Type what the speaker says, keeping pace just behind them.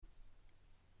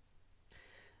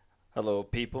Hello,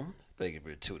 people. Thank you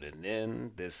for tuning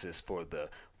in. This is for the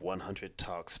 100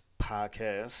 Talks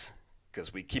podcast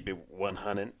because we keep it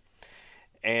 100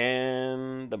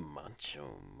 and the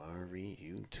Macho Murray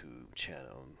YouTube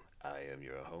channel. I am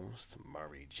your host,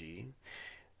 Murray G.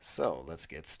 So let's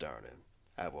get started.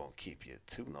 I won't keep you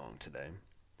too long today.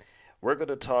 We're going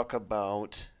to talk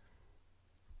about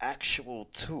actual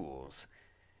tools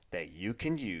that you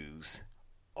can use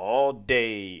all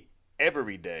day,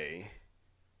 every day.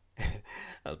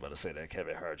 I was about to say that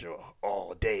Kevin Hart joke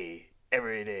all day,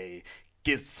 every day,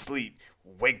 get sleep,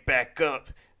 wake back up.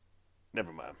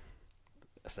 Never mind.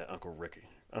 That's that Uncle Ricky.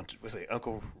 What's that,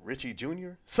 Uncle Richie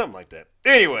Jr.? Something like that.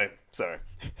 Anyway, sorry.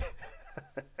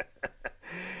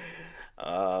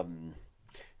 um,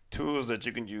 Tools that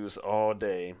you can use all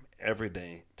day, every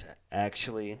day to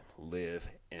actually live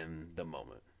in the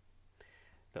moment.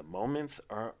 The moments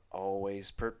are always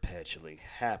perpetually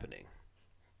happening,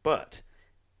 but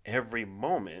every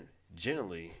moment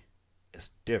generally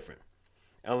is different.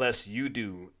 Unless you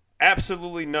do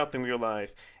absolutely nothing with your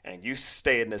life and you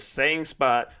stay in the same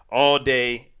spot all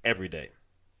day, every day.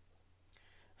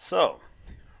 So,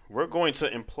 we're going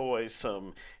to employ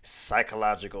some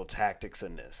psychological tactics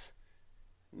in this.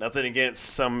 Nothing against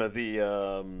some of the,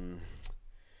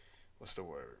 what's the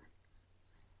word?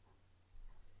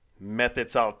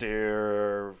 Methods out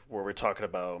there where we're talking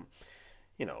about,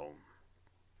 you know,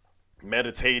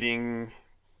 meditating.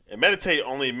 And meditate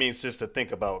only means just to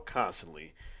think about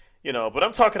constantly, but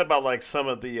I'm talking about like some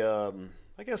of the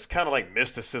I guess kind of like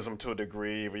mysticism to a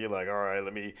degree where you're like, all right,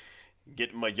 let me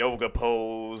get my yoga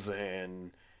pose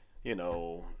and you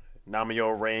know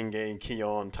Namyo Renge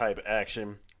Kion type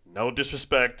action. No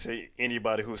disrespect to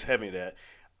anybody who's having that.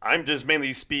 I'm just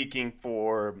mainly speaking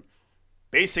for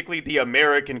basically the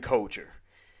American culture.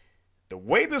 The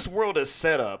way this world is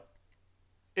set up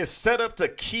to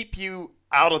keep you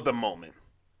out of the moment.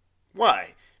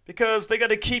 Why? Because they got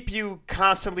to keep you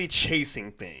constantly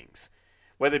chasing things,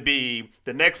 whether it be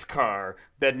the next car,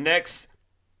 the next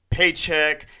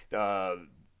paycheck, the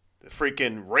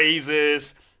freaking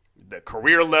raises, the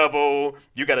career level.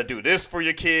 You got to do this for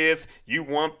your kids. You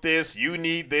want this. You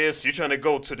need this. You're trying to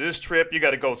go to this trip. You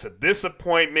got to go to this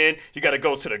appointment. You got to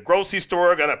go to the grocery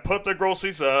store. Got to put the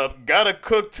groceries up. Got to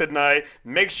cook tonight.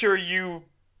 Make sure you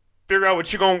figure out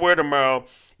what you're going to wear tomorrow.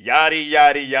 Yada,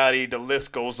 yada, yada. The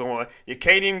list goes on. You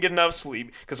can't even get enough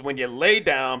sleep because when you lay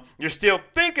down, you're still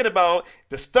thinking about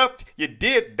the stuff you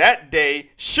did that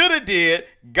day, should have did,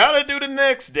 got to do the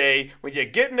next day. When you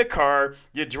get in the car,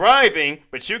 you're driving,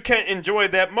 but you can't enjoy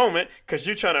that moment because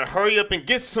you're trying to hurry up and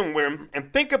get somewhere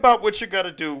and think about what you got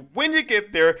to do when you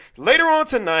get there later on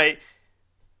tonight.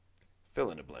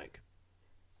 Fill in the blank.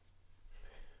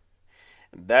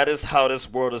 That is how this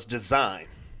world is designed.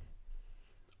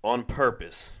 On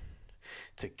purpose,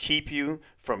 to keep you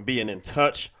from being in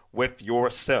touch with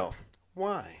yourself.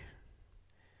 Why?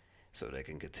 So they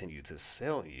can continue to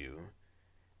sell you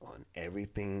on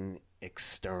everything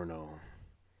external.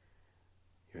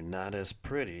 You're not as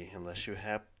pretty unless you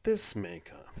have this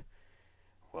makeup.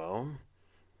 Well,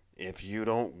 if you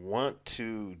don't want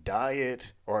to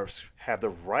diet or have the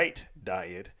right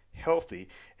diet, healthy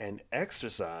and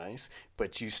exercise,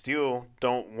 but you still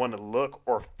don't want to look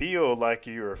or feel like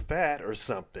you're fat or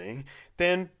something,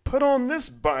 then put on this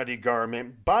body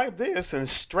garment, buy this, and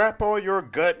strap all your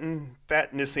gut and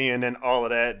fatness in and all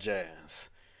of that jazz.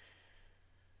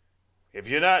 If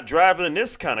you're not driving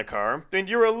this kind of car, then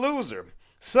you're a loser.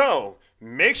 So,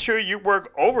 make sure you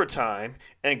work overtime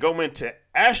and go into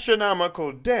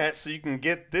astronomical debt so you can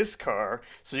get this car,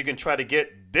 so you can try to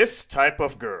get this type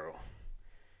of girl.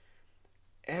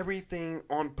 Everything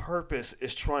on purpose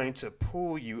is trying to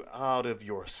pull you out of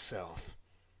yourself.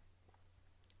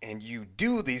 And you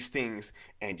do these things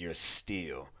and you're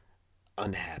still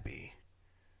unhappy.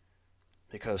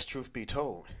 Because truth be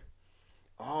told,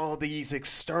 all these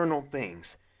external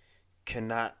things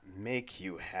cannot make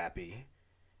you happy.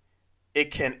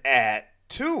 It can add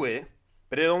to it,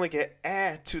 but it only can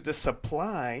add to the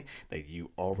supply that you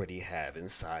already have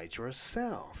inside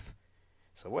yourself.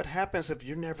 So what happens if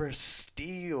you're never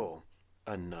still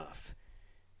enough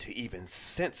to even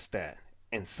sense that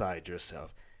inside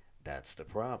yourself? That's the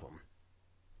problem.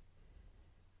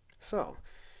 So,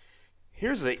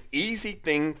 here's an easy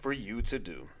thing for you to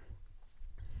do.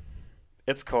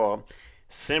 It's called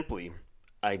simply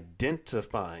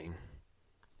identifying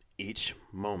each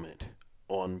moment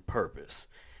on purpose.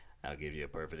 I'll give you a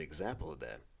perfect example of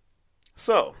that.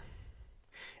 So,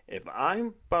 if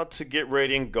I'm about to get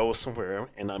ready and go somewhere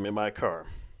and I'm in my car,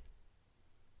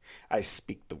 I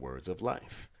speak the words of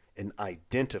life and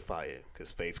identify it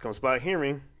because faith comes by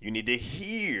hearing. You need to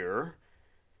hear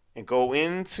and go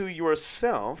into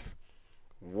yourself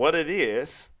what it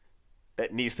is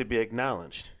that needs to be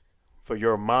acknowledged for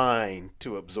your mind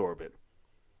to absorb it.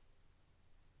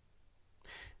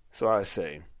 So I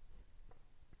say,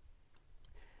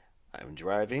 I'm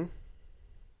driving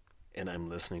and I'm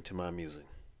listening to my music.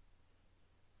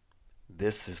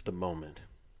 This is the moment.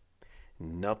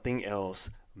 Nothing else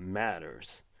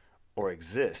matters or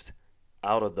exists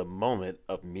out of the moment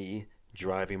of me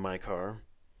driving my car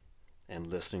and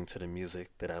listening to the music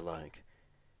that I like.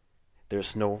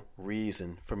 There's no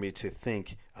reason for me to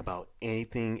think about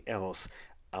anything else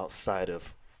outside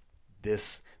of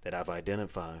this that I've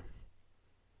identified.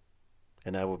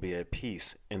 And I will be at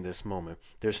peace in this moment.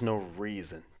 There's no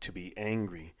reason to be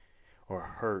angry or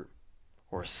hurt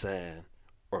or sad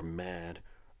or mad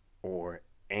or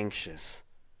anxious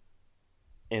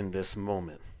in this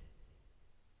moment.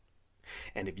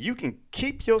 And if you can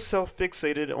keep yourself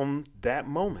fixated on that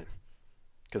moment,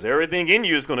 because everything in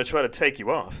you is going to try to take you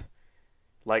off,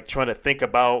 like trying to think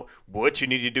about what you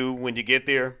need to do when you get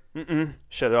there,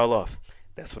 shut it all off.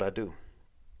 That's what I do.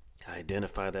 I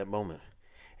identify that moment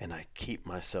and I keep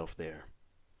myself there.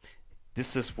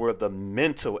 This is where the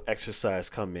mental exercise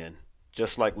come in,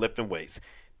 just like lifting weights.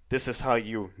 This is how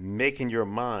you're making your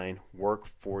mind work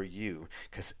for you,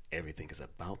 because everything is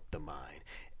about the mind.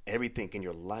 Everything in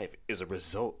your life is a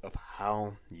result of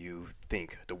how you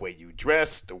think. The way you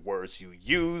dress, the words you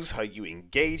use, how you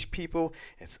engage people.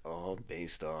 It's all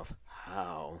based off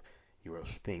how you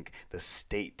think, the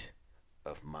state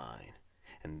of mind.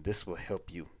 And this will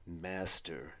help you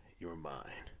master your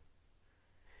mind.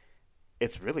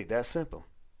 It's really that simple.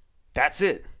 That's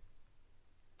it.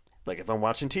 Like if I'm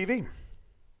watching TV,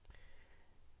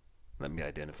 let me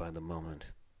identify the moment.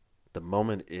 The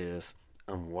moment is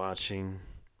I'm watching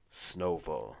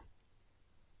snowfall.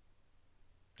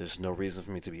 There's no reason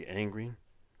for me to be angry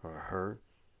or hurt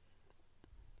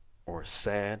or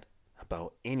sad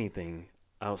about anything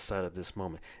outside of this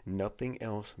moment. Nothing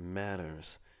else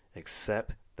matters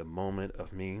except the moment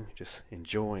of me just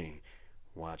enjoying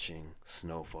watching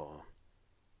snowfall.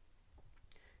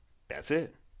 That's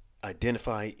it.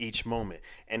 Identify each moment.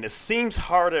 And it seems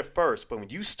hard at first, but when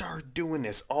you start doing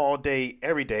this all day,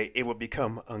 every day, it will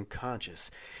become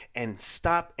unconscious. And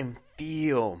stop and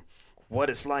feel what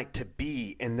it's like to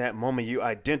be in that moment you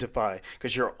identify,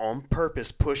 because you're on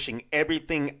purpose pushing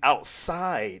everything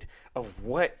outside of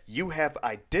what you have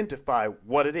identified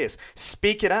what it is.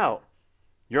 Speak it out.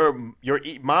 Your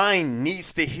mind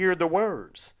needs to hear the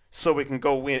words, so we can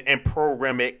go in and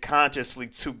program it consciously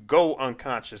to go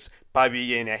unconscious by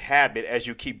being a habit as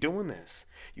you keep doing this.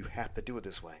 You have to do it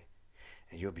this way.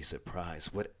 And you'll be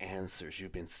surprised what answers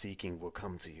you've been seeking will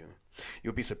come to you.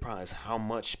 You'll be surprised how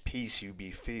much peace you'll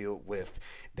be filled with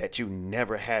that you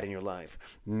never had in your life.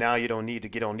 Now you don't need to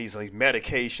get on these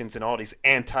medications and all these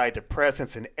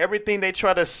antidepressants and everything they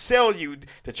try to sell you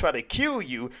to try to kill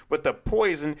you with the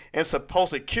poison and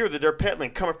supposed cure that they're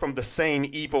peddling coming from the same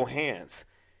evil hands.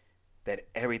 That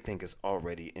everything is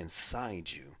already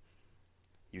inside you.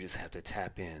 You just have to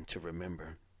tap in to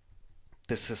remember.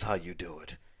 This is how you do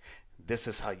it. This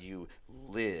is how you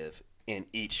live in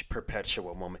each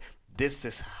perpetual moment. This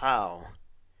is how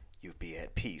you be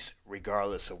at peace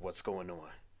regardless of what's going on.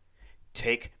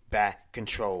 Take back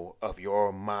control of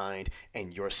your mind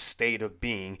and your state of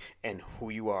being and who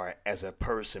you are as a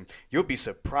person. You'll be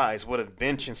surprised what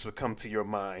inventions will come to your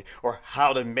mind or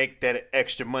how to make that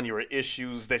extra money or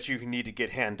issues that you need to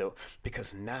get handled,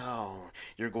 because now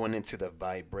you're going into the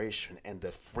vibration and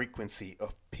the frequency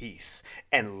of peace,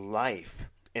 and life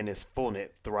in its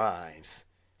fullness thrives.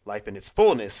 Life in its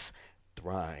fullness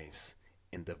thrives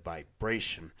in the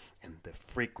vibration and the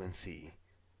frequency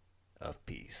of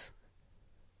peace.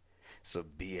 So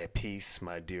be at peace,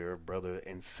 my dear brother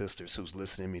and sisters who's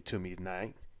listening to me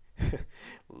tonight.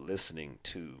 Listening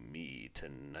to me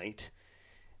tonight.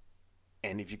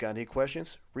 And if you got any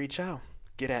questions, reach out.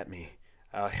 Get at me.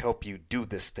 I'll help you do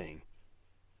this thing.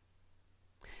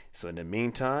 So in the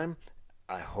meantime,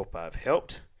 I hope I've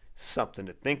helped. Something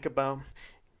to think about.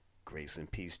 Grace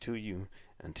and peace to you.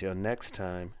 Until next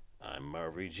time, I'm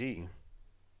Marvy G.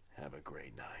 Have a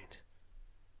great night.